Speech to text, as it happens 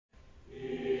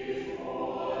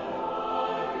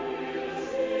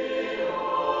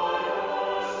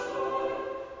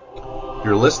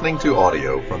You're listening to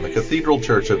audio from the Cathedral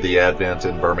Church of the Advent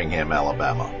in Birmingham,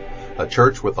 Alabama, a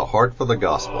church with a heart for the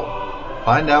gospel.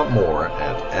 Find out more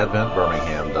at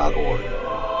adventbirmingham.org.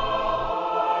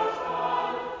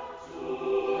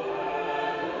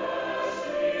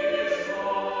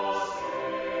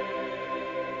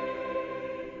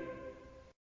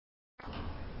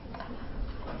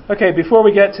 Okay, before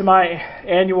we get to my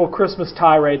annual Christmas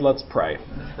tirade, let's pray.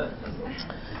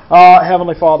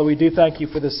 Heavenly Father, we do thank you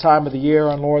for this time of the year,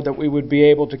 and Lord, that we would be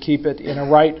able to keep it in a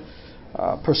right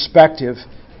perspective,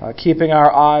 keeping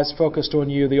our eyes focused on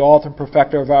you, the author and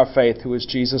perfecter of our faith, who is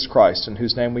Jesus Christ, in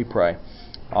whose name we pray.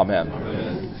 Amen.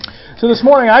 Amen. So this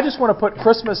morning, I just want to put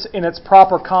Christmas in its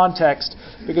proper context,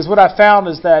 because what I found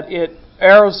is that it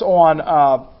errs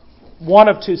on one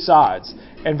of two sides,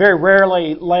 and very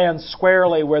rarely lands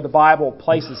squarely where the Bible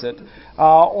places it.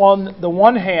 On the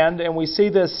one hand, and we see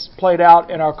this played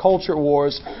out in our culture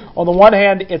wars, on the one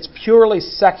hand, it's purely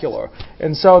secular.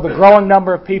 And so the growing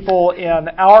number of people in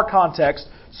our context,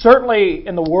 certainly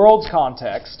in the world's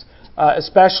context,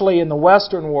 especially in the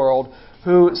Western world,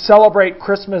 who celebrate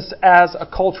Christmas as a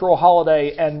cultural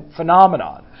holiday and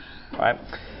phenomenon, right?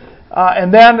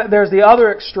 And then there's the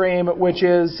other extreme, which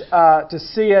is to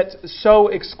see it so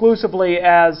exclusively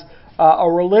as a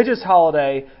religious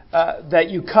holiday that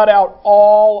you cut out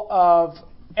all of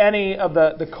any of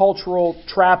the cultural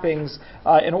trappings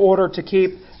in order to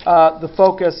keep the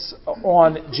focus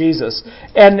on Jesus.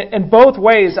 And in both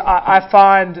ways, I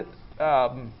find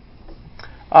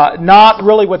not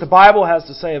really what the Bible has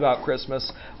to say about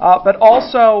Christmas, but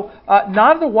also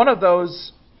neither one of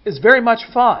those is very much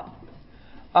fun.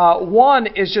 One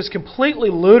is just completely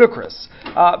ludicrous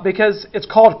because it's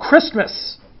called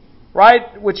Christmas,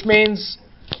 right? Which means,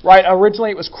 right,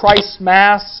 originally it was Christ's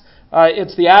Mass.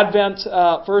 It's the Advent,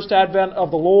 first Advent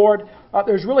of the Lord.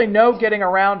 There's really no getting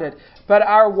around it. But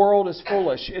our world is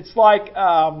foolish. It's like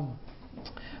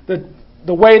the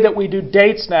way that we do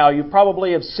dates now. You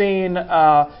probably have seen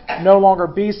no longer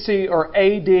BC or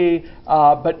AD,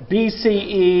 but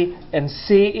BCE and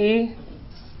CE,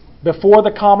 before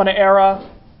the Common Era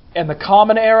and the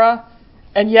Common Era,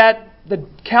 and yet the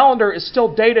calendar is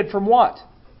still dated from what?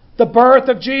 The birth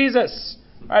of Jesus.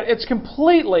 Right? It's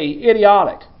completely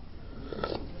idiotic.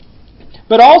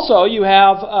 But also you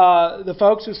have the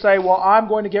folks who say, well, I'm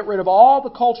going to get rid of all the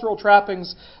cultural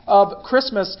trappings of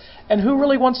Christmas, and who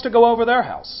really wants to go over their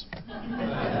house?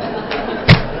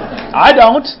 I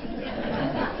don't.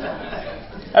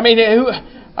 I mean,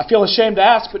 I feel ashamed to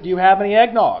ask, but do you have any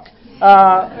eggnog?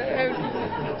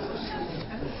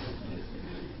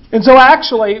 And so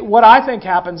actually, what I think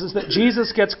happens is that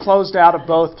Jesus gets closed out of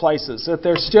both places, that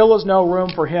there still is no room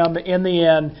for him in the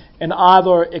end in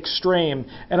either extreme.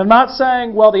 And I'm not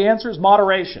saying, well, the answer is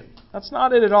moderation. That's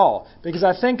not it at all, because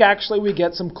I think actually we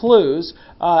get some clues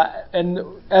and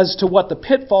as to what the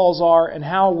pitfalls are and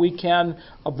how we can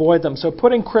avoid them. So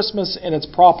putting Christmas in its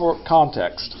proper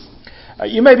context.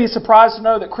 You may be surprised to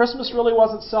know that Christmas really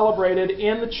wasn't celebrated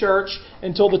in the church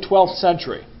until the 12th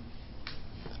century.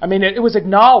 I mean, it was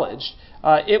acknowledged,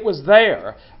 it was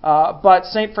there, but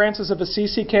St. Francis of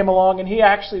Assisi came along, and he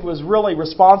actually was really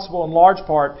responsible in large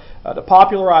part to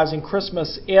popularizing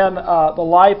Christmas in the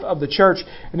life of the church,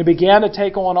 and it began to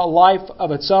take on a life of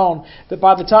its own, that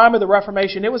by the time of the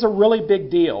Reformation, it was a really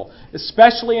big deal,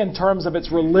 especially in terms of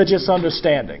its religious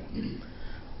understanding.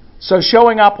 So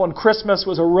showing up on Christmas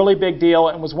was a really big deal,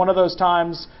 and was one of those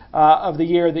times of the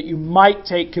year that you might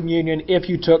take communion if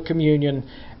you took communion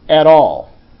at all.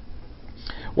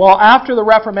 Well, after the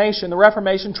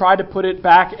Reformation tried to put it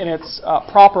back in its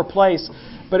proper place,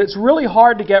 but it's really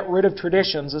hard to get rid of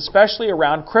traditions, especially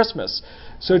around Christmas.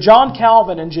 So John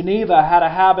Calvin in Geneva had a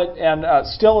habit, and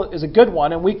still is a good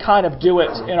one, and we kind of do it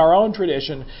in our own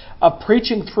tradition, of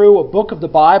preaching through a book of the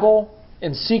Bible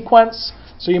in sequence.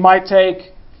 So you might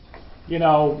take,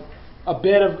 a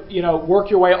bit of, work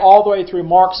your way all the way through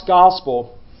Mark's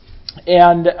Gospel,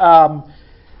 and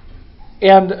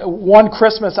one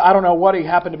Christmas, I don't know what he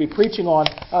happened to be preaching on,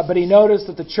 but he noticed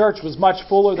that the church was much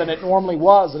fuller than it normally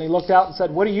was, and he looked out and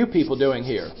said, what are you people doing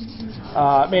here?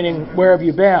 Meaning, where have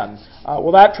you been?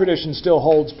 Well, that tradition still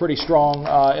holds pretty strong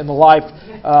in the life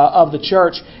of the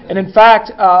church. And in fact,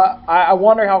 I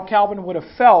wonder how Calvin would have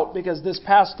felt, because this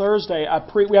past Thursday,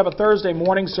 we have a Thursday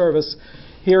morning service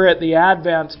here at the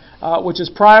Advent, which is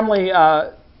primarily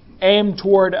aimed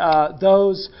toward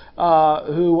those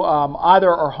who either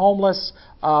are homeless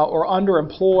or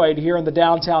underemployed here in the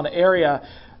downtown area.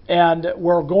 And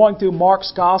we're going through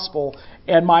Mark's Gospel.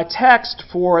 And my text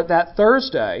for that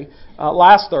Thursday,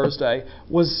 last Thursday,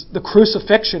 was the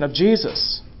crucifixion of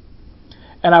Jesus.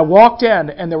 And I walked in,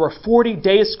 and there were 40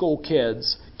 day school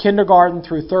kids, kindergarten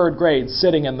through third grade,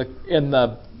 sitting in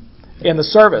the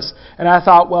service. And I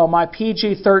thought, well, my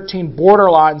PG-13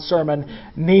 borderline sermon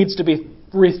needs to be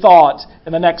rethought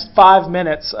in the next 5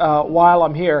 minutes while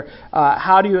I'm here.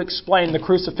 How do you explain the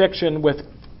crucifixion with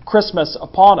Christmas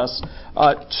upon us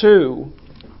to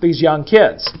these young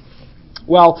kids?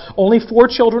 Well, only 4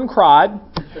 children cried,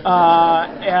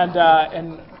 and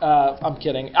I'm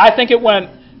kidding. I think it went.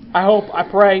 I hope, I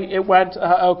pray it went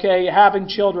okay. Having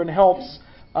children helps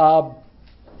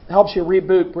you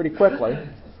reboot pretty quickly,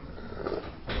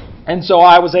 and so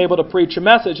I was able to preach a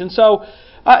message.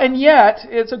 And yet,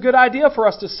 it's a good idea for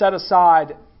us to set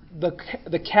aside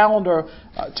the calendar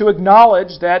to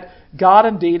acknowledge that God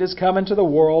indeed has come into the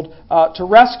world to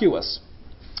rescue us.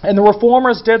 And the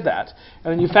Reformers did that.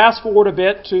 And then you fast forward a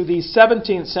bit to the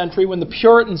 17th century when the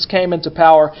Puritans came into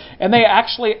power, and they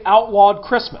actually outlawed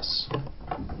Christmas.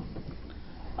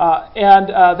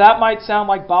 That might sound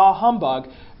like bah humbug,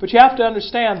 but you have to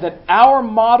understand that our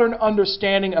modern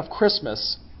understanding of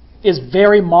Christmas is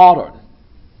very modern.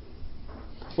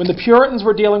 When the Puritans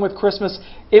were dealing with Christmas,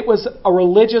 it was a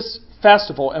religious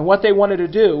festival, and what they wanted to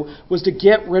do was to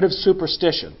get rid of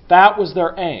superstition. That was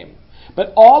their aim.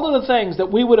 But all of the things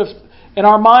that we would have, in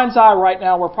our mind's eye right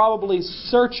now, we're probably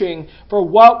searching for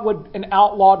what would an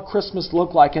outlawed Christmas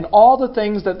look like. And all the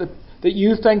things that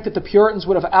you think that the Puritans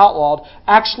would have outlawed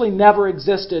actually never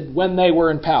existed when they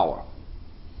were in power.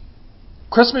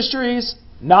 Christmas trees,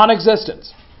 non-existent.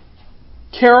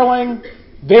 Caroling,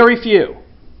 very few.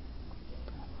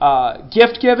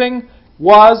 Gift giving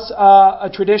was a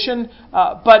tradition,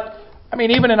 but I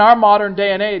mean, even in our modern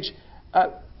day and age,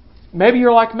 maybe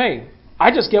you're like me. I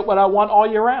just get what I want all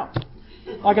year round.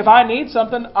 Like if I need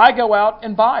something, I go out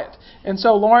and buy it. And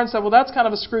so Lauren said, well, that's kind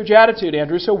of a Scrooge attitude,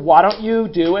 Andrew, so why don't you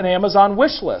do an Amazon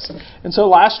wish list? And so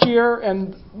last year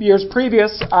and years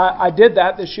previous, I did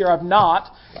that. This year I've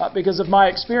not because of my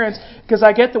experience. Because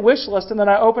I get the wish list and then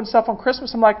I open stuff on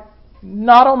Christmas. I'm like,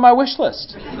 not on my wish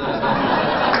list.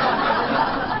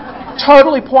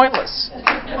 Totally pointless.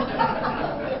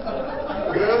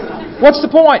 What's the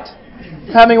point?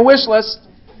 Having a wish list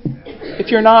if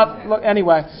you're not...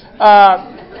 Anyway.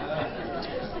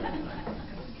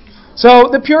 So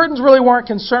the Puritans really weren't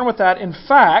concerned with that. In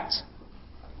fact,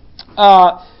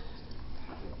 our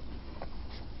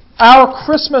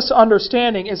Christmas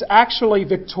understanding is actually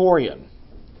Victorian.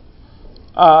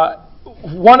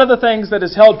 One of the things that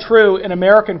is held true in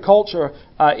American culture,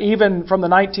 even from the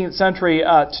 19th century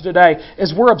to today,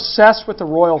 is we're obsessed with the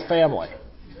royal family.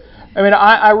 I mean,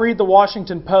 I read the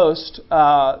Washington Post,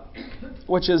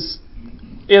 which is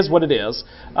what it is.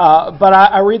 But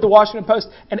I read the Washington Post,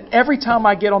 and every time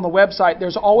I get on the website,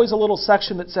 there's always a little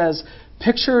section that says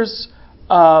pictures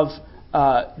of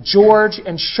George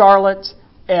and Charlotte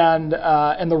and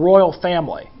the royal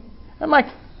family. I'm like,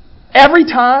 every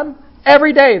time,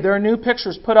 every day, there are new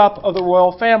pictures put up of the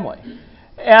royal family.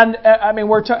 And I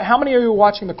mean, how many of you are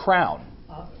watching The Crown?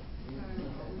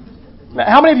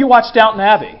 How many of you watch Downton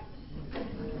Abbey?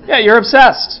 Yeah, you're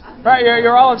obsessed, right?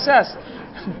 You're all obsessed.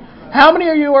 How many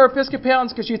of you are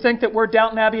Episcopalians because you think that we're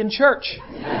Downton Abbey in church?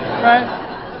 Right?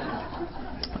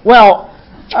 Well,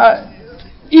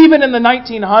 even in the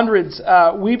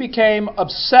 1900s, we became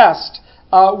obsessed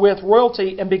with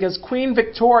royalty, and because Queen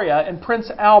Victoria and Prince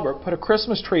Albert put a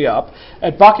Christmas tree up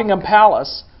at Buckingham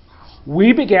Palace,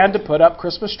 we began to put up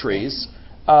Christmas trees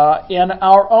in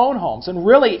our own homes. And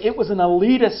really, it was an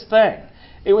elitist thing.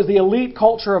 It was the elite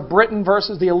culture of Britain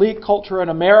versus the elite culture in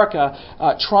America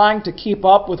trying to keep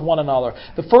up with one another.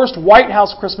 The first White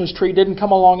House Christmas tree didn't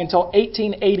come along until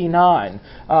 1889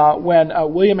 when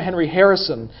William Henry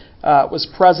Harrison was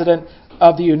President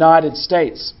of the United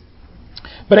States.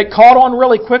 But it caught on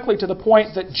really quickly to the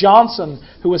point that Johnson,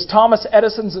 who was Thomas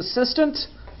Edison's assistant,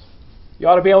 you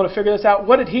ought to be able to figure this out,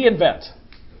 what did he invent?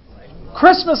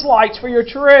 Christmas lights for your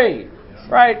tree.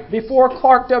 Right? Before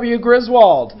Clark W.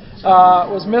 Griswold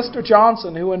was Mr.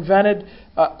 Johnson who invented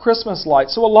Christmas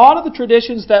lights. So a lot of the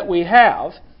traditions that we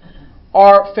have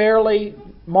are fairly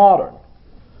modern.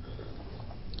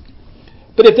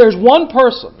 But if there's one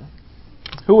person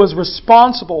who was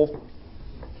responsible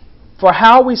for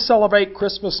how we celebrate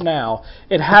Christmas now,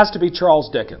 it has to be Charles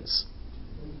Dickens.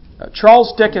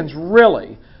 Charles Dickens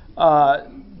really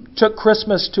took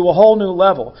Christmas to a whole new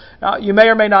level. Now, you may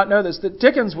or may not know this, that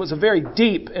Dickens was a very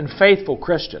deep and faithful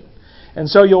Christian. And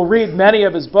so you'll read many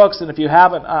of his books, and if you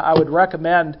haven't, I would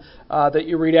recommend that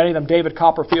you read any of them. David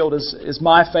Copperfield is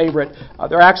my favorite.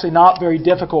 They're actually not very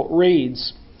difficult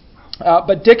reads.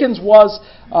 But Dickens was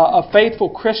a faithful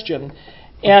Christian,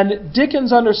 And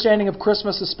Dickens' understanding of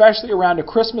Christmas, especially around A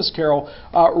Christmas Carol,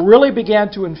 really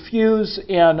began to infuse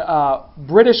in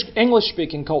British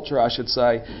English-speaking culture, I should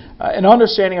say, an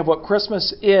understanding of what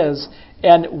Christmas is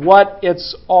and what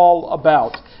it's all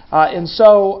about. And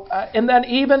then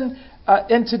even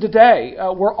into today,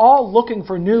 we're all looking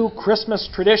for new Christmas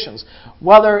traditions,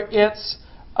 whether it's,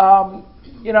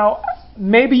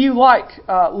 maybe you like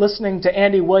listening to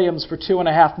Andy Williams for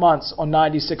 2.5 months on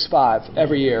 96.5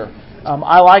 every year.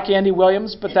 I like Andy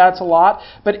Williams, but that's a lot.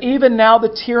 But even now, the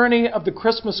tyranny of the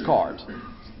Christmas card.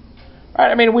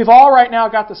 Right? I mean, we've all right now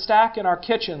got the stack in our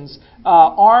kitchens,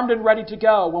 armed and ready to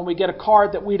go when we get a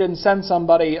card that we didn't send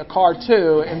somebody a card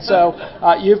to. And so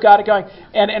you've got it going.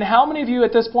 And how many of you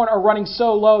at this point are running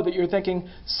so low that you're thinking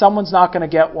someone's not going to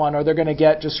get one, or they're going to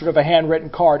get just sort of a handwritten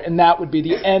card, and that would be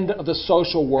the end of the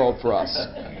social world for us?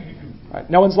 Right?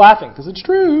 No one's laughing because it's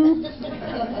true.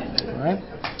 All right?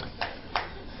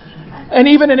 And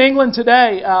even in England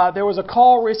today, there was a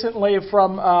call recently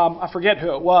from, I forget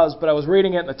who it was, but I was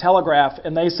reading it in the Telegraph,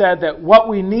 and they said that what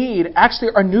we need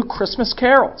actually are new Christmas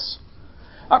carols.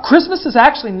 Christmas has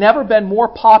actually never been more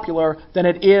popular than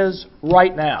it is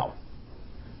right now.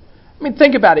 I mean,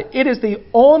 think about it. It is the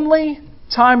only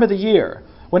time of the year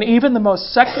when even the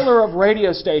most secular of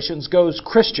radio stations goes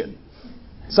Christian.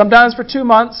 Sometimes for 2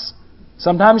 months,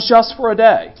 sometimes just for a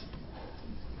day.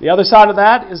 The other side of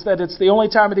that is that it's the only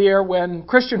time of the year when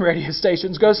Christian radio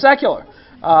stations go secular.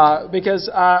 Because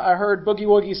I heard Boogie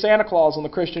Woogie Santa Claus on the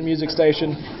Christian music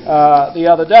station the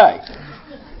other day.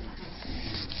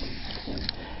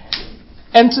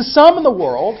 And to some in the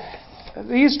world,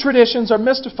 these traditions are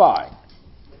mystifying.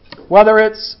 Whether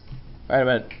it's... Wait a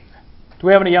minute. Do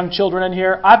we have any young children in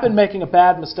here? I've been making a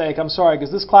bad mistake. I'm sorry,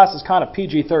 because this class is kind of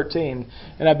PG-13,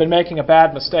 and I've been making a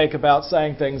bad mistake about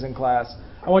saying things in class.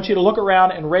 I want you to look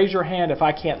around and raise your hand if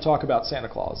I can't talk about Santa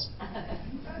Claus.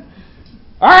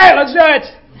 All right, let's do it.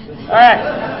 All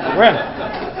right, we're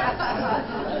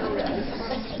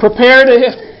in. Prepare to,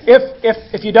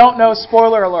 if you don't know,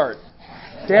 spoiler alert.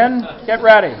 Den, get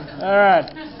ready. All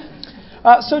right.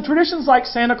 So traditions like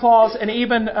Santa Claus and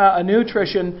even a new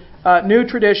tradition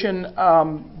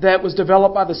that was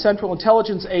developed by the Central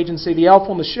Intelligence Agency, the Elf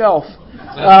on the Shelf.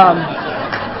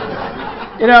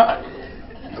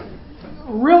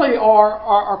 Really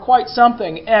are quite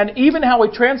something. And even how we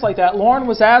translate that, Lauren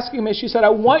was asking me, she said, I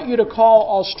want you to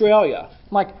call Australia.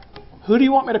 I'm like, who do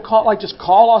you want me to call? Like, just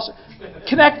call Australia?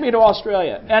 Connect me to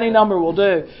Australia. Any number will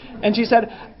do. And she said,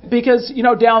 because,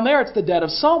 down there it's the dead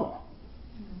of summer.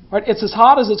 Right? It's as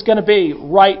hot as it's going to be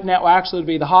right now. Well, actually, it'll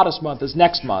be the hottest month is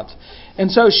next month. And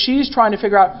so she's trying to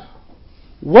figure out,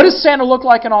 what does Santa look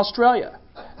like in Australia?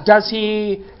 Does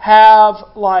he have,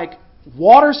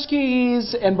 water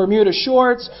skis and Bermuda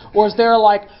shorts, or is there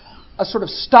a sort of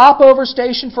stopover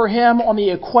station for him on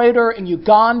the equator in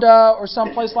Uganda or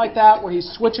someplace like that where he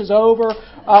switches over?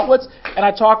 And I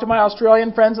talked to my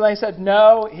Australian friends and they said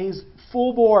no, he's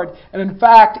full board. And in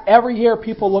fact, every year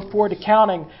people look forward to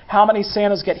counting how many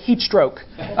Santas get heat stroke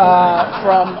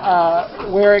from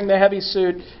wearing the heavy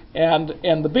suit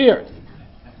and the beard.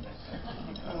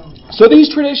 So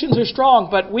these traditions are strong,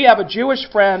 but we have a Jewish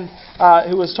friend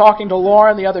who was talking to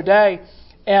Lauren the other day,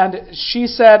 and she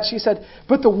said,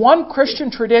 but the one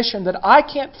Christian tradition that I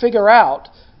can't figure out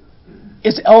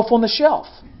is Elf on the Shelf.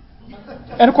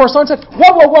 And of course, Lauren said,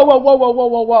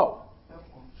 whoa.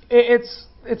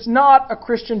 It's not a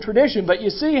Christian tradition, but you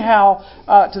see how,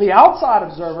 to the outside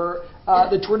observer,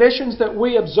 the traditions that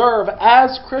we observe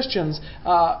as Christians,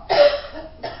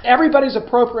 everybody's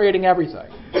appropriating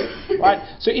everything. Right?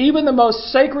 So even the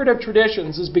most sacred of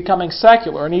traditions is becoming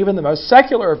secular, and even the most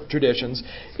secular of traditions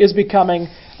is becoming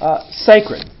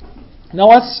sacred. Now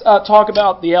let's talk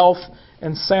about the elf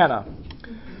and Santa.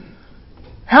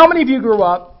 How many of you grew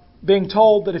up being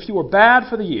told that if you were bad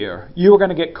for the year, you were going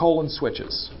to get colon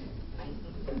switches?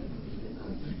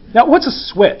 Now, what's a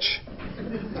switch?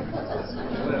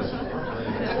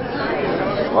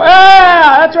 Well,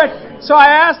 that's right. So I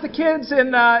asked the kids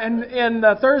in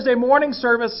the Thursday morning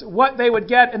service what they would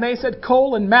get, and they said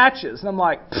colon matches. And I'm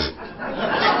like,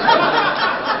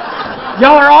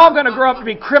 y'all are all going to grow up to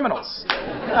be criminals.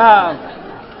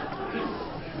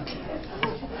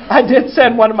 I did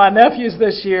send one of my nephews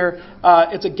this year.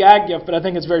 It's a gag gift, but I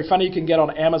think it's very funny. You can get on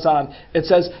Amazon. It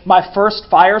says, my first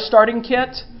fire starting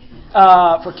kit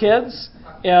for kids.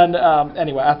 And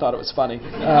anyway, I thought it was funny. So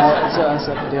I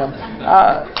sent it to him.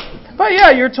 But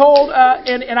yeah, you're told,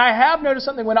 and I have noticed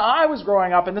something when I was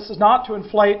growing up, and this is not to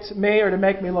inflate me or to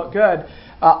make me look good,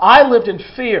 I lived in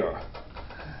fear.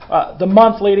 The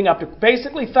month leading up to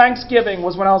basically Thanksgiving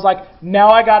was when I was like, now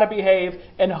I got to behave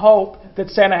and hope that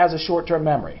Santa has a short-term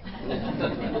memory.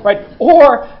 Right?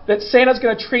 Or that Santa's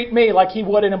going to treat me like he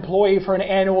would an employee for an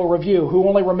annual review who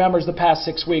only remembers the past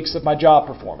 6 weeks of my job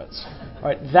performance.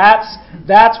 Right?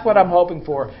 That's what I'm hoping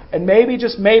for. And maybe,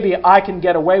 just maybe, I can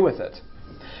get away with it.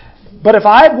 But if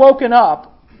I had woken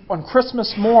up on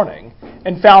Christmas morning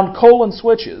and found coal and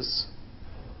switches,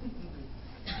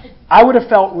 I would have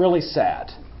felt really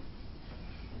sad.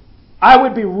 I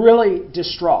would be really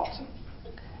distraught.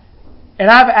 And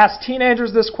I've asked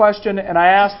teenagers this question, and I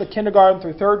asked the kindergarten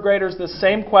through third graders this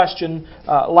same question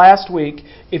last week.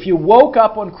 If you woke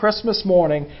up on Christmas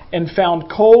morning and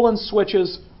found coal and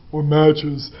switches or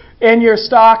matches in your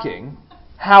stocking,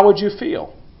 how would you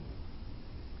feel?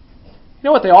 You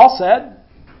know what they all said?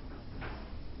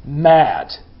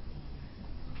 Mad.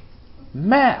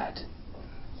 Mad.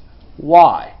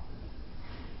 Why?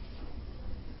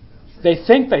 They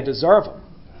think they deserve them.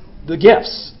 The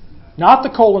gifts. Not the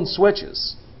coal and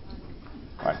switches.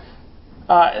 Right.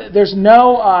 There's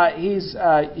no,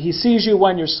 he sees you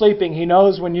when you're sleeping. He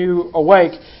knows when you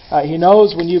awake. He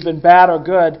knows when you've been bad or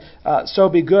good. So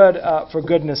be good for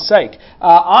goodness sake.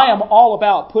 I am all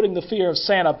about putting the fear of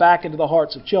Santa back into the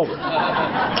hearts of children.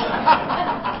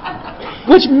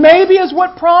 Which maybe is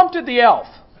what prompted the elf.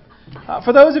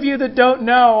 For those of you that don't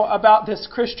know about this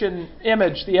Christian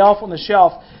image, the elf on the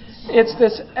shelf, it's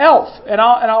this elf, and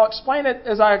I'll explain it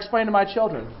as I explain to my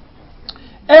children.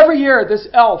 Every year, this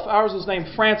elf, ours is named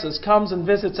Francis, comes and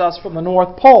visits us from the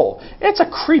North Pole. It's a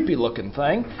creepy-looking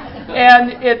thing,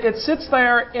 and it sits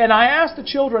there, and I ask the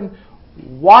children,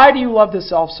 why do you love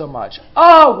this elf so much?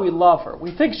 Oh, we love her.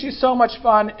 We think she's so much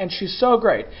fun, and she's so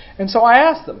great. And so I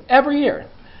ask them every year,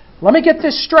 let me get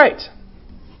this straight.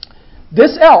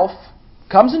 This elf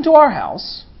comes into our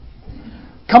house,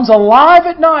 comes alive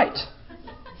at night,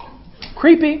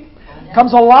 creepy,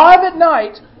 comes alive at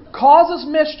night, causes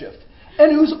mischief,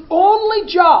 and whose only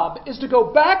job is to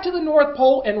go back to the North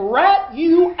Pole and rat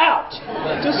you out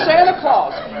to Santa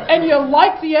Claus. And you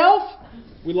like the elf?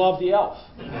 We love the elf.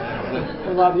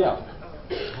 We love the elf.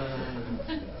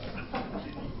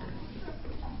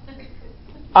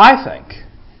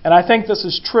 I think this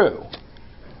is true,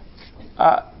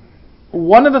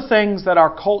 one of the things that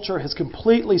our culture has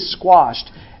completely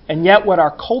squashed, and yet what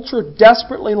our culture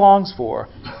desperately longs for,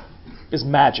 is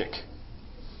magic.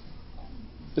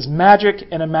 Is magic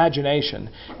and imagination.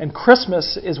 And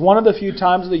Christmas is one of the few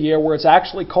times of the year where it's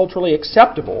actually culturally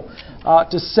acceptable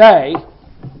to say,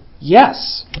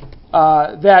 yes,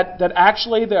 that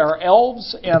actually there are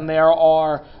elves and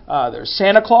there's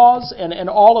Santa Claus and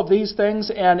all of these things.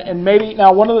 And maybe,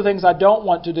 now one of the things I don't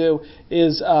want to do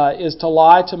is to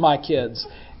lie to my kids.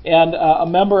 And a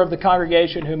member of the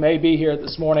congregation who may be here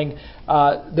this morning,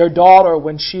 their daughter,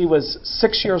 when she was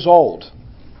 6 years old,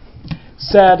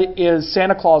 said, is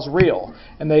Santa Claus real?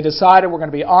 And they decided we're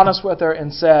going to be honest with her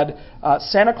and said,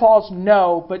 Santa Claus,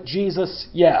 no, but Jesus,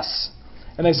 yes.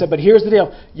 And they said, but here's the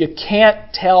deal. You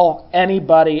can't tell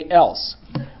anybody else.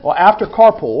 Well, after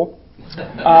carpool,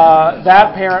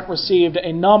 that parent received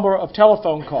a number of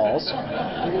telephone calls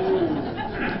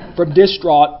from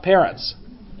distraught parents.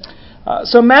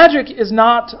 So magic is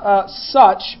not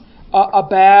such a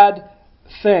bad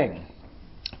thing.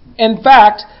 In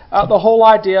fact, the whole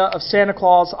idea of Santa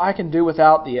Claus, I can do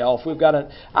without the elf. I've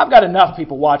got enough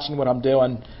people watching what I'm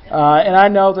doing, and I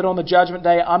know that on the Judgment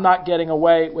Day I'm not getting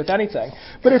away with anything.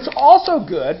 But it's also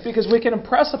good because we can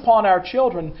impress upon our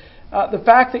children the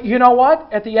fact that, you know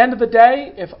what, at the end of the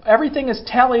day, if everything is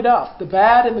tallied up, the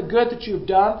bad and the good that you've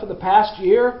done for the past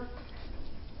year,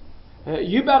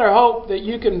 you better hope that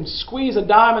you can squeeze a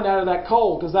diamond out of that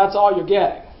coal, because that's all you're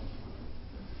getting.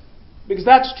 Because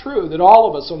that's true, that all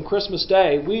of us on Christmas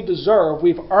Day, we've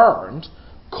earned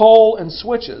coal and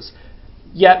switches.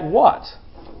 Yet what?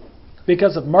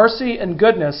 Because of mercy and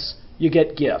goodness, you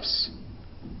get gifts.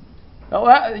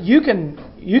 Now, you can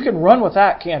run with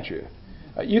that, can't you?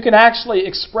 You can actually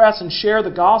express and share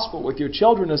the gospel with your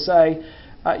children to say,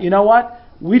 you know what?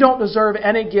 We don't deserve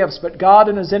any gifts, but God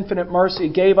in His infinite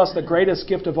mercy gave us the greatest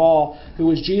gift of all, who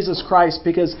is Jesus Christ,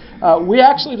 because we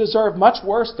actually deserve much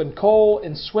worse than coal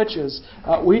and switches.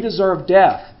 We deserve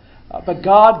death. But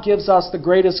God gives us the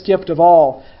greatest gift of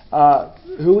all,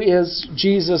 who is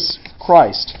Jesus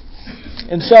Christ.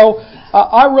 And so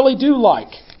I really do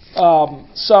like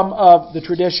some of the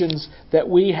traditions that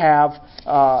we have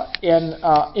in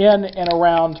and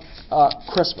around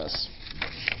Christmas.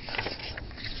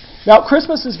 Now,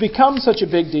 Christmas has become such a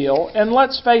big deal, and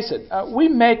let's face it, we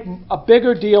make a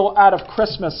bigger deal out of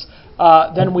Christmas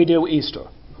than we do Easter,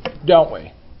 don't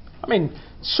we? I mean,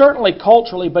 certainly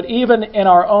culturally, but even in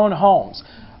our own homes.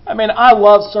 I mean, I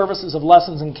love services of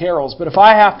lessons and carols, but if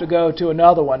I have to go to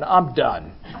another one, I'm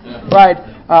done. Right?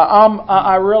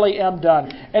 I really am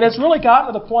done. And it's really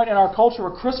gotten to the point in our culture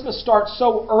where Christmas starts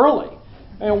so early.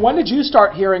 I mean, when did you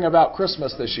start hearing about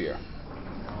Christmas this year?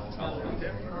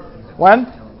 When?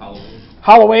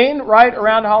 Halloween, right?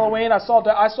 Around Halloween. I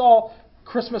saw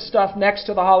Christmas stuff next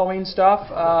to the Halloween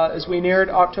stuff as we neared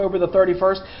October the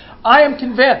 31st. I am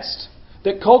convinced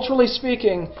that culturally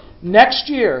speaking, next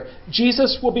year,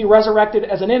 Jesus will be resurrected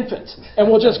as an infant, and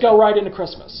we'll just go right into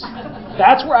Christmas.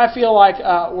 That's where I feel like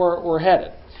we're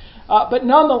headed. But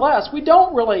nonetheless, we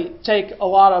don't really take a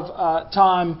lot of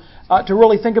time to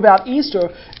really think about Easter,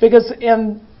 because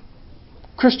in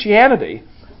Christianity,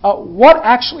 what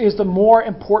actually is the more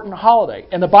important holiday?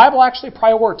 And the Bible actually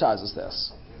prioritizes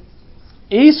this.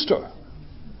 Easter.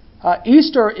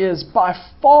 Easter is by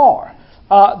far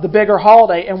the bigger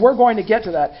holiday, and we're going to get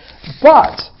to that.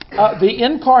 But the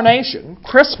incarnation,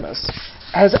 Christmas,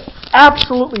 has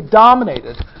absolutely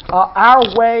dominated our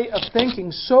way of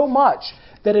thinking so much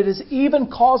that it has even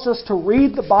caused us to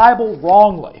read the Bible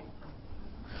wrongly.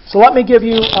 So let me give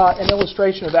you an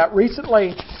illustration of that.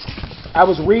 Recently, I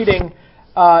was reading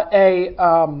a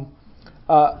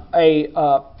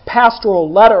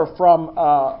pastoral letter from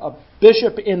a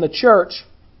bishop in the church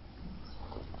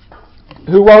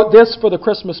who wrote this for the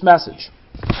Christmas message.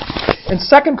 In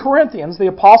 2 Corinthians, the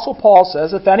Apostle Paul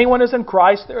says, "If anyone is in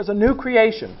Christ, there is a new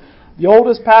creation. The old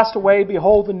has passed away,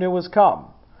 behold, the new has come."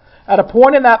 At a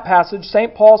point in that passage,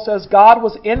 St. Paul says God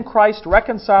was in Christ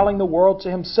reconciling the world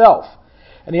to himself.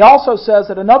 And he also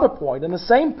says at another point in the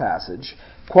same passage,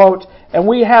 quote, "And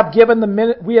we have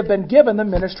been given the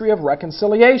ministry of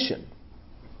reconciliation."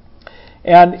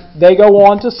 And they go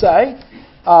on to say,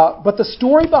 but the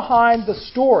story behind the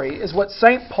story is what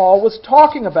St. Paul was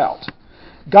talking about.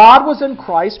 God was in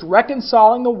Christ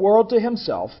reconciling the world to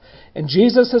himself, and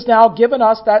Jesus has now given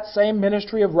us that same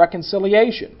ministry of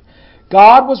reconciliation.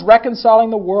 God was reconciling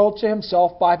the world to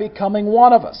himself by becoming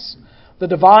one of us. The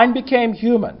divine became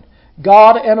human.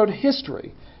 God entered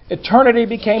history. Eternity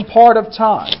became part of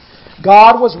time.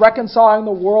 God was reconciling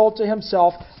the world to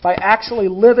himself by actually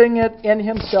living it in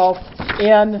himself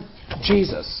in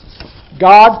Jesus.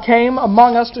 God came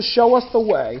among us to show us the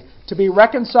way to be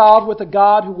reconciled with the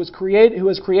God who has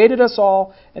created us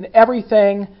all and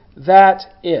everything that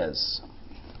is.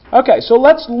 Okay, so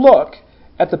let's look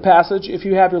at the passage, if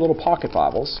you have your little pocket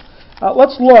Bibles.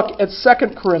 Let's look at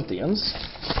 2 Corinthians,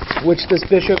 which this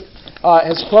bishop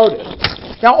has quoted.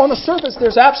 Now, on the surface,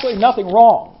 there's absolutely nothing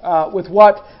wrong with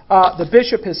what the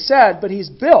bishop has said, but he's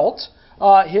built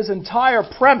his entire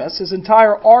premise, his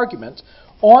entire argument,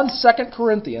 on 2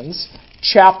 Corinthians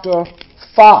chapter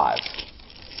 5.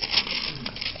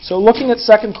 So looking at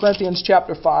 2 Corinthians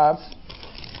chapter 5,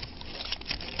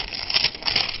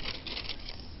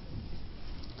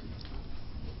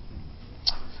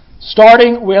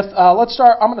 starting with, I'm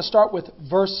going to start with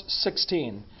verse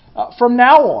 16. From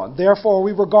now on, therefore,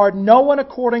 we regard no one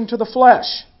according to the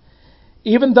flesh.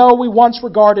 Even though we once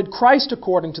regarded Christ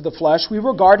according to the flesh, we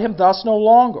regard him thus no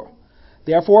longer.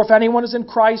 Therefore, if anyone is in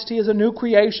Christ, he is a new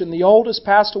creation. The old has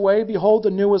passed away, behold, the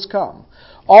new has come.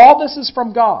 All this is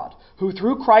from God, who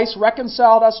through Christ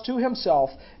reconciled us to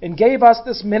himself and gave us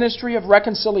this ministry of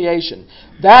reconciliation.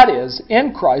 That is,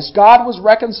 in Christ, God was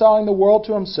reconciling the world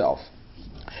to himself,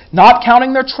 not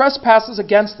counting their trespasses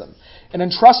against them, and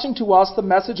entrusting to us the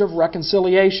message of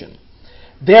reconciliation.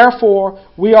 Therefore,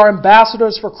 we are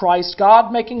ambassadors for Christ,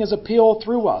 God making his appeal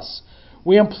through us.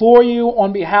 We implore you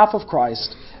on behalf of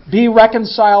Christ, be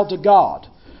reconciled to God.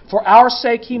 For our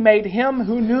sake he made him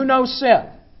who knew no sin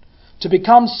to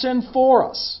become sin for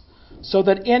us, so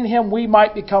that in him we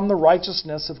might become the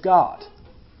righteousness of God.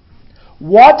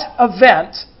 What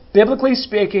event, biblically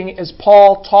speaking, is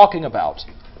Paul talking about?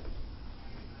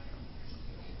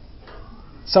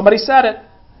 Somebody said it.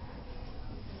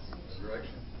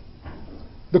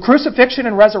 The crucifixion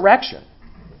and resurrection.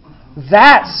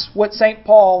 That's what St.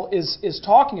 Paul is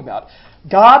talking about.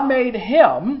 God made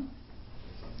him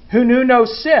who knew no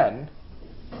sin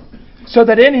so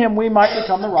that in him we might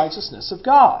become the righteousness of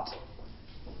God.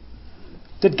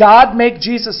 Did God make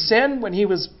Jesus sin when he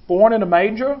was born in a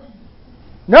manger?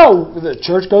 No, the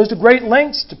church goes to great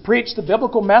lengths to preach the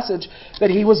biblical message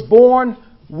that he was born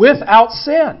without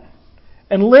sin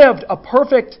and lived a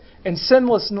perfect and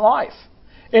sinless life.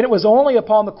 And it was only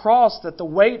upon the cross that the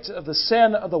weight of the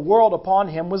sin of the world upon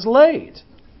him was laid.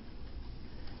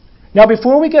 Now,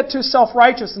 before we get too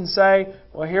self-righteous and say,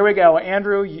 well, here we go,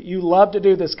 Andrew, you love to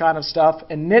do this kind of stuff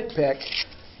and nitpick,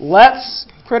 let's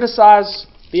criticize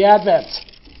the Advent.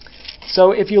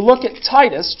 So if you look at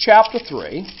Titus chapter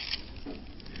 3,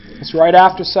 it's right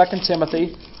after 2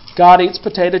 Timothy. God eats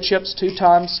potato chips 2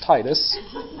 times Titus.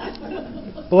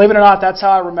 Believe it or not, that's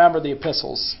how I remember the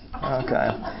epistles. Okay.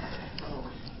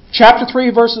 Chapter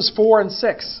 3, verses 4 and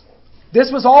 6. This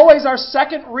was always our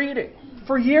second reading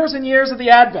for years and years of the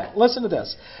Advent. Listen to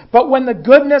this. But when the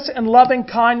goodness and loving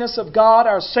kindness of God,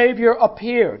 our Savior,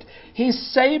 appeared, He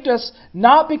saved us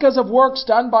not because of works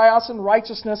done by us in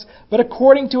righteousness, but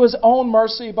according to His own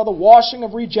mercy, by the washing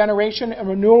of regeneration and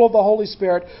renewal of the Holy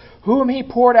Spirit, whom He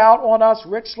poured out on us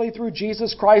richly through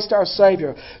Jesus Christ our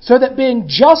Savior, so that being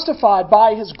justified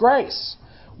by His grace,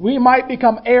 we might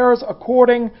become heirs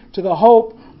according to the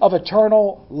hope of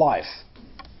eternal life.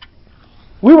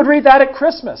 We would read that at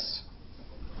Christmas.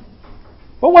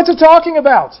 But what's it talking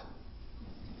about?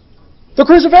 The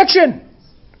crucifixion.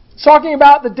 It's talking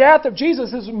about the death of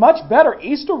Jesus. This is a much better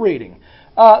Easter reading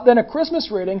than a Christmas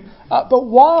reading. But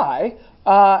why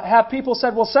have people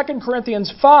said, well, 2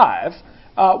 Corinthians 5,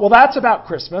 well, that's about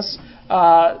Christmas.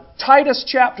 Titus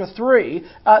chapter 3,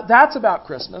 that's about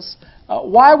Christmas.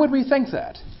 Why would we think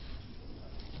that?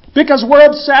 Because we're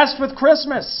obsessed with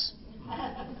Christmas.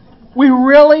 We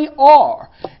really are.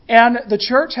 And the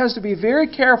church has to be very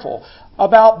careful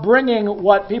about bringing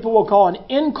what people will call an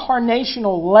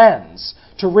incarnational lens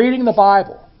to reading the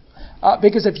Bible.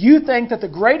 Because if you think that the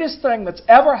greatest thing that's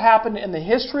ever happened in the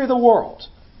history of the world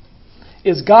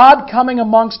is God coming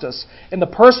amongst us in the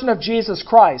person of Jesus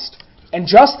Christ, and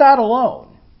just that alone,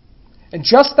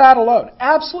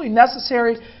 absolutely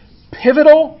necessary,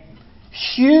 pivotal,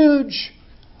 huge,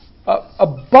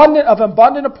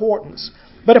 abundant importance.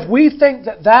 But if we think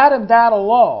that that and that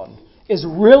alone is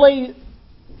really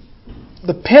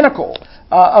the pinnacle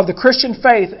of the Christian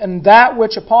faith and that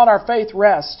which upon our faith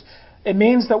rests, it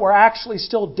means that we're actually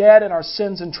still dead in our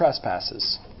sins and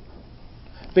trespasses.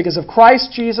 Because if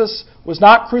Christ Jesus was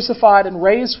not crucified and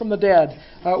raised from the dead,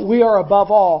 we are above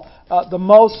all the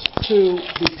most to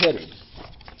be pitied.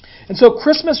 And so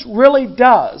Christmas really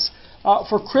does,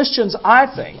 for Christians, I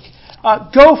think,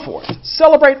 go for it.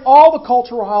 Celebrate all the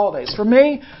cultural holidays. For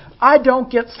me, I don't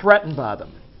get threatened by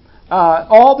them.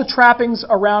 All the trappings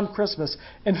around Christmas.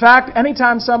 In fact,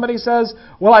 anytime somebody says,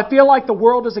 well, I feel like the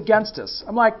world is against us,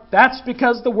 I'm like, that's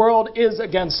because the world is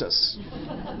against us.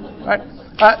 Right?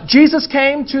 Jesus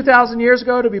came 2,000 years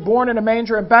ago to be born in a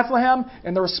manger in Bethlehem,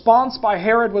 and the response by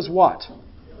Herod was what?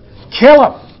 Kill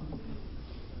him.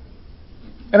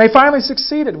 And they finally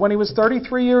succeeded when he was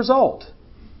 33 years old.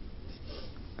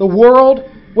 The world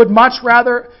would much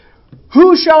rather,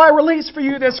 who shall I release for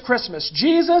you this Christmas?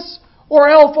 Jesus or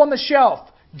Elf on the Shelf?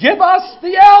 Give us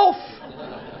the elf!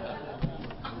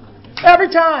 Every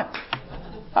time.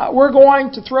 We're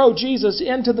going to throw Jesus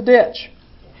into the ditch.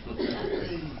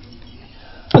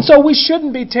 And so we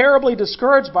shouldn't be terribly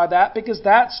discouraged by that, because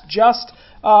that's just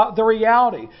the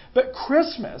reality. But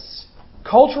Christmas,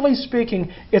 culturally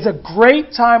speaking, is a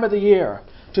great time of the year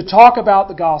to talk about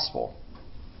the gospel.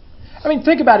 I mean,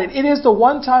 think about it. It is the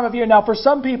one time of year. Now, for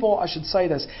some people, I should say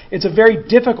this, it's a very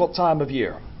difficult time of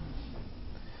year.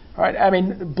 All right? I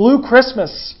mean, Blue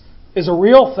Christmas is a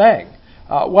real thing.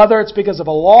 Whether it's because of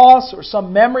a loss or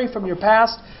some memory from your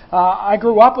past. I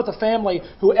grew up with a family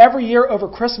who every year over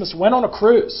Christmas went on a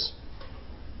cruise.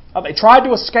 They tried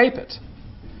to escape it.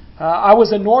 I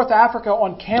was in North Africa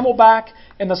on camelback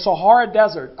in the Sahara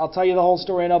Desert. I'll tell you the whole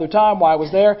story another time why I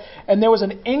was there. And there was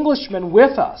an Englishman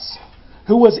with us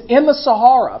who was in the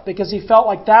Sahara because he felt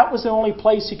like that was the only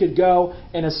place he could go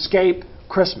and escape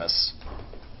Christmas.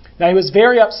 Now, he was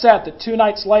very upset that 2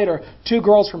 nights later, 2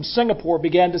 girls from Singapore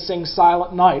began to sing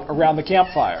Silent Night around the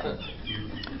campfire.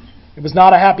 It was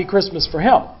not a happy Christmas for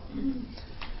him.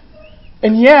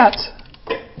 And yet,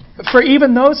 for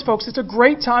even those folks, it's a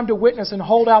great time to witness and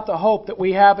hold out the hope that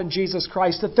we have in Jesus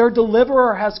Christ, that their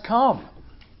deliverer has come,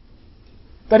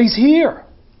 that He's here,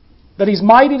 that He's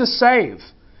mighty to save,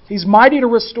 He's mighty to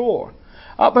restore.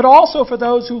 But also for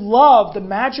those who love the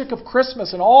magic of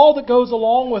Christmas and all that goes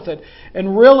along with it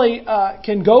and really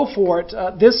can go for it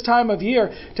this time of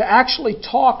year to actually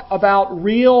talk about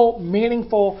real,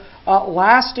 meaningful,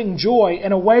 lasting joy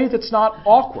in a way that's not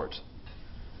awkward.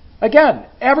 Again,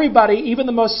 everybody, even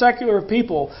the most secular of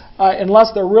people,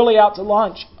 unless they're really out to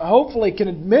lunch, hopefully can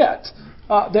admit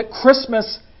that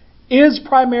Christmas is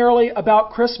primarily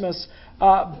about Christmas,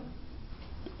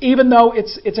 even though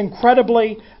it's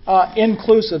incredibly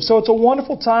inclusive. So it's a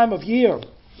wonderful time of year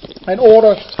in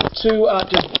order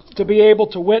to be able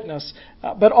to witness,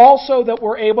 but also that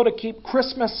we're able to keep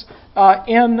Christmas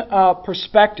in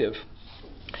perspective.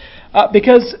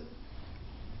 Because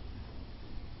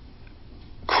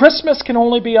Christmas can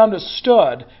only be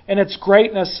understood in its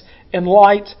greatness in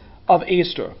light of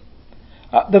Easter.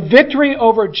 The victory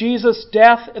over Jesus'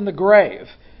 death in the grave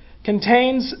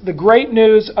contains the great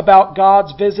news about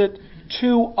God's visit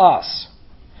to us.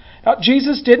 Now,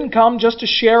 Jesus didn't come just to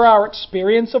share our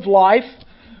experience of life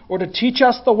or to teach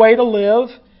us the way to live.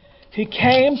 He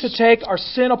came to take our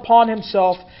sin upon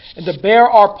himself and to bear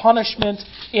our punishment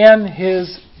in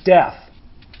his death.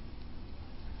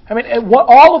 I mean,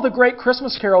 all of the great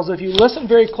Christmas carols, if you listen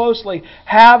very closely,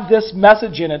 have this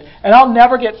message in it. And I'll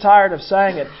never get tired of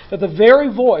saying it, that the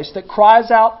very voice that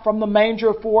cries out from the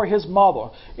manger for his mother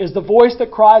is the voice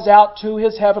that cries out to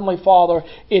his heavenly Father,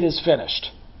 "It is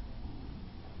finished."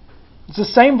 It's the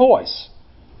same voice,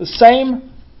 the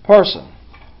same person.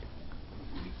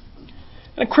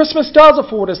 And Christmas does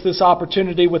afford us this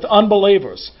opportunity with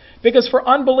unbelievers, because for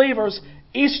unbelievers,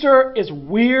 Easter is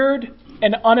weird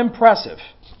and unimpressive.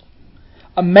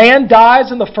 A man dies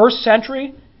in the first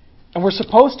century, and we're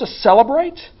supposed to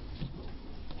celebrate?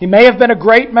 He may have been a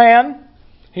great man.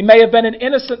 He may have been an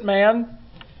innocent man.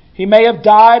 He may have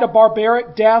died a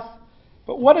barbaric death.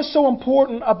 But what is so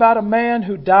important about a man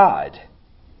who died?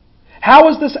 How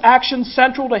is this action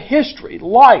central to history,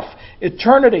 life,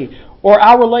 eternity, or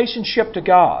our relationship to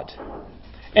God?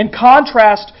 In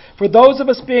contrast, for those of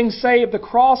us being saved, the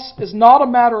cross is not a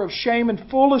matter of shame and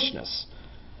foolishness,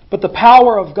 but the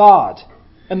power of God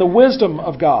and the wisdom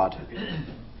of God.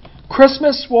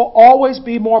 Christmas will always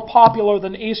be more popular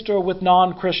than Easter with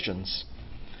non-Christians.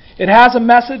 It has a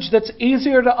message that's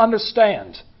easier to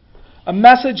understand, a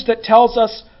message that tells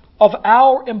us of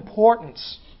our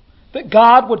importance, that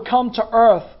God would come to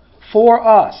earth for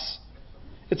us.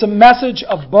 It's a message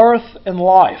of birth and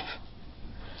life.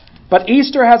 But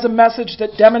Easter has a message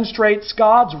that demonstrates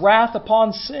God's wrath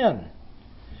upon sin.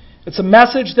 It's a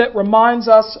message that reminds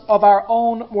us of our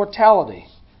own mortality.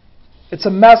 It's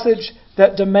a message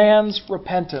that demands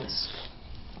repentance.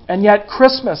 And yet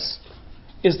Christmas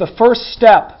is the first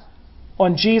step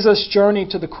on Jesus' journey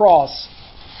to the cross.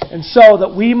 And so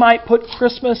that we might put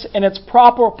Christmas in its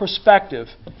proper perspective,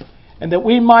 and that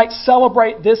we might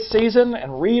celebrate this season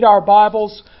and read our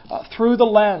Bibles through the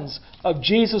lens of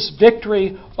Jesus'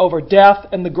 victory over death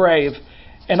and the grave,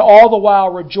 and all the while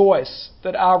rejoice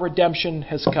that our redemption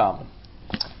has come.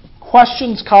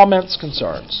 Questions, comments,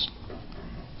 concerns?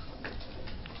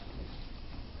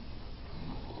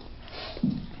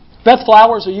 Beth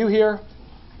Flowers, are you here?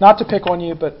 Not to pick on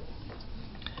you, but...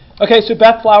 Okay, so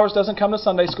Beth Flowers doesn't come to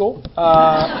Sunday school. No,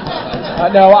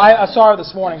 I saw her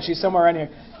this morning. She's somewhere in here.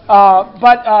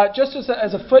 But just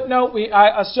as a footnote,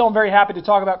 I still am very happy to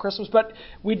talk about Christmas, but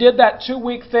we did that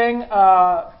 2-week thing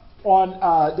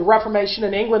on the Reformation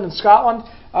in England and Scotland.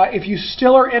 If you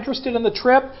still are interested in the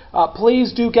trip,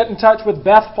 please do get in touch with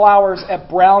Beth Flowers at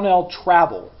Brownell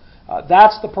Travel.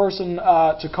 That's the person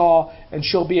to call, and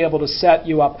she'll be able to set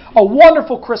you up a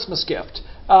wonderful Christmas gift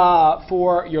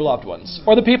for your loved ones,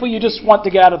 or the people you just want to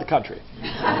get out of the country.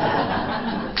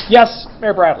 Yes,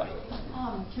 Mayor Bradley.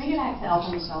 Can we get back to Elf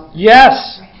on the Shelf?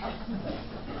 Yes.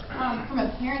 From a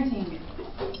parenting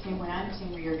standpoint, I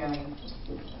understand where you're going.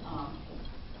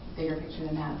 Bigger picture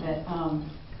than that, but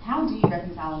how do you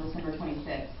reconcile on December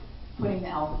 26th putting the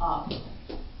elf up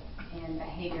in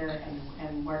behavior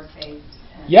and workspace?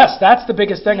 Yes, that's the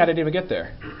biggest thing. I didn't even get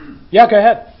there. Yeah, go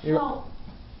ahead. Well,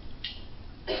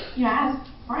 I asked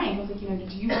Frank, I was like,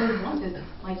 do you really want this,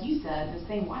 like you said, this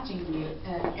thing watching you,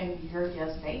 and you're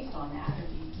just based on that?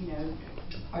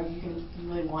 Or do you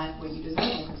really want what you deserve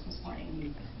on Christmas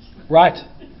morning? Right.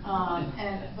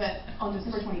 But on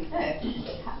December 25th,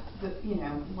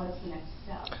 what's the next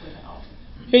step with elf?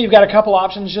 Yeah, you've got a couple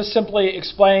options. Just simply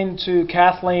explain to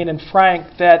Kathleen and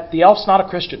Frank that the elf's not a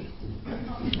Christian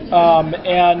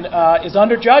and is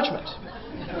under judgment.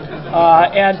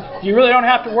 And you really don't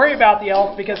have to worry about the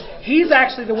elf because he's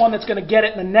actually the one that's going to get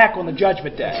it in the neck on the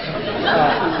judgment day.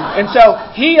 And so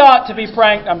he ought to be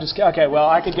pranked. I'm just okay. Well,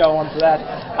 I could go on for that.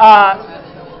 I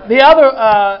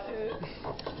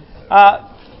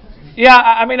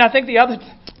think the other.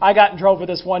 I got in trouble for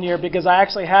this one year because I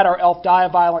actually had our elf die a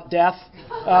violent death.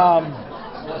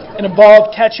 It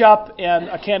involved ketchup and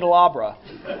a candelabra,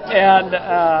 and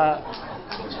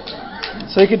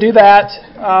so you could do that.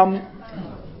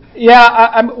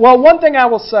 One thing I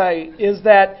will say is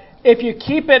that if you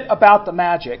keep it about the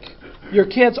magic, your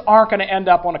kids aren't going to end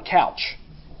up on a couch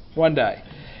one day.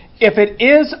 If it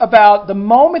is about the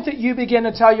moment that you begin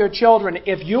to tell your children,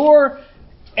 if your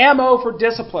MO for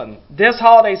discipline this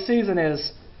holiday season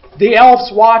is the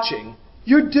elf's watching,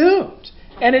 you're doomed.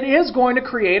 And it is going to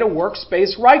create a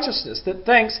workspace righteousness that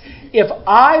thinks if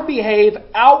I behave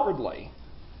outwardly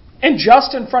and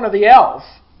just in front of the elf,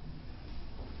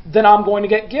 then I'm going to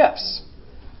get gifts.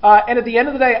 And at the end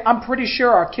of the day, I'm pretty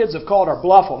sure our kids have called our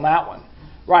bluff on that one.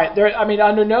 Right?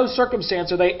 Under no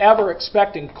circumstance are they ever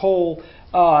expecting coal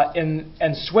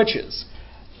and switches.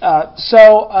 I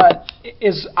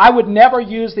would never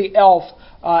use the elf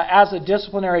as a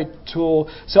disciplinary tool.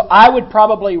 So I would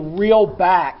probably reel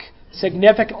back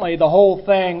significantly the whole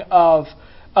thing of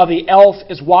the elf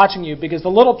is watching you, because the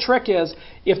little trick is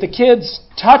if the kids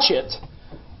touch it,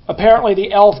 apparently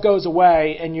the elf goes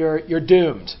away and you're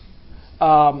doomed.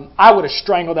 I would have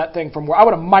strangled that thing from where I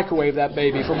would have microwaved that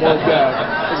baby from word go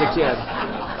as a kid.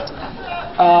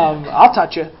 I'll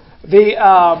touch you. The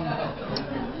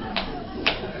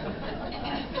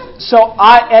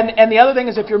other thing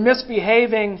is, if you're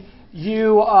misbehaving,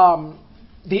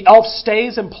 the elf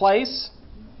stays in place.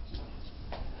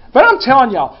 But I'm telling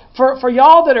y'all, for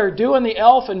y'all that are doing the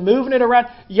elf and moving it around,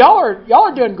 y'all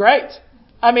are doing great.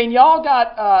 I mean, y'all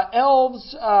got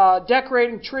elves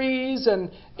decorating trees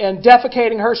and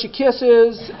defecating Hershey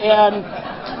Kisses and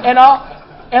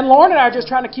Lauren and I are just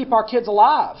trying to keep our kids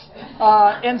alive.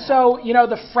 And so,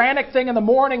 the frantic thing in the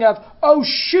morning of, oh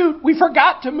shoot, we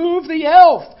forgot to move the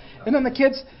elf. And then the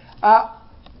kids,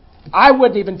 I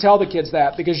wouldn't even tell the kids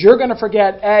that, because you're going to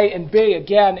forget A, and B,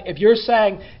 again, if you're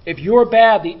saying if you're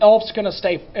bad, the elf's going to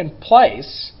stay in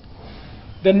place,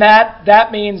 then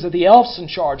that means that the elf's in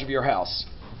charge of your house.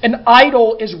 An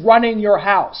idol is running your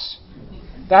house.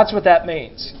 That's what that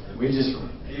means. We just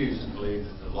refuse to believe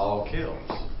that the law kills.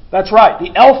 That's right.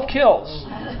 The elf kills.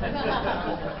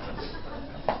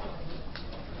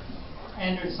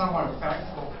 Andrew, it's somewhat a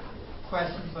factual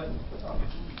question, but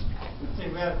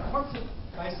what's the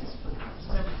basis for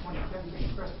December 25th being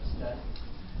Christmas Day?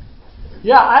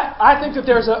 Yeah, I think that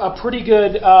there's a pretty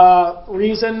good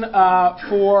reason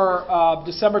for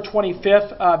December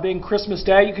 25th being Christmas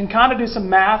Day. You can kind of do some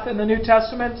math in the New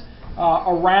Testament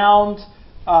around.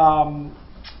 I'll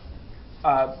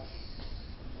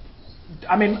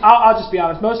just be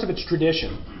honest. Most of it's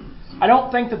tradition. I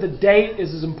don't think that the date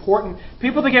is as important.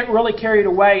 People that get really carried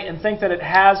away and think that it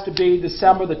has to be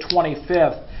December the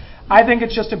 25th. I think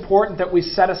it's just important that we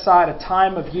set aside a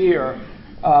time of year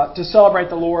to celebrate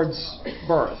the Lord's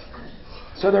birth.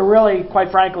 So there really,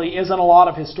 quite frankly, isn't a lot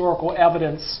of historical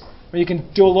evidence. I mean, you can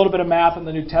do a little bit of math in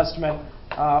the New Testament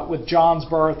with John's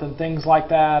birth and things like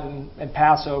that, and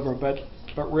Passover, but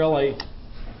really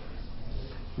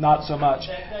not so much.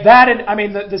 That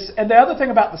and the other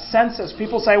thing about the census,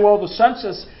 people say, well,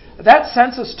 that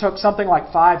census took something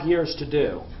like 5 years to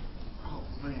do.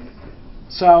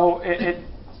 So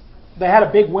they had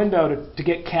a big window to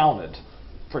get counted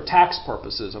for tax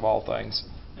purposes of all things.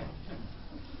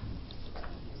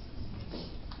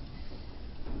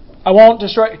 I won't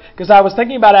destroy, because I was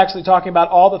thinking about actually talking about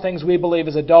all the things we believe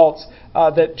as adults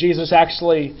that Jesus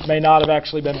actually may not have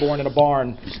actually been born in a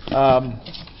barn.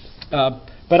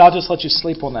 But I'll just let you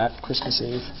sleep on that Christmas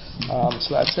Eve.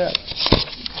 So that's it.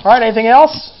 All right, anything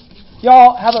else?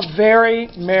 Y'all have a very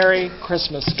Merry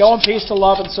Christmas. Go in peace to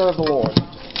love and serve the Lord.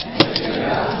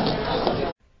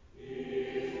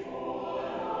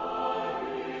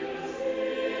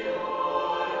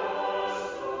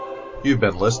 You've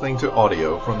been listening to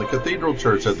audio from the Cathedral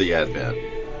Church of the Advent.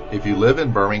 If you live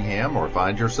in Birmingham or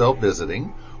find yourself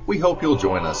visiting, we hope you'll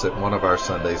join us at one of our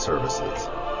Sunday services.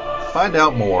 Find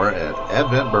out more at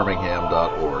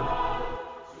adventbirmingham.org.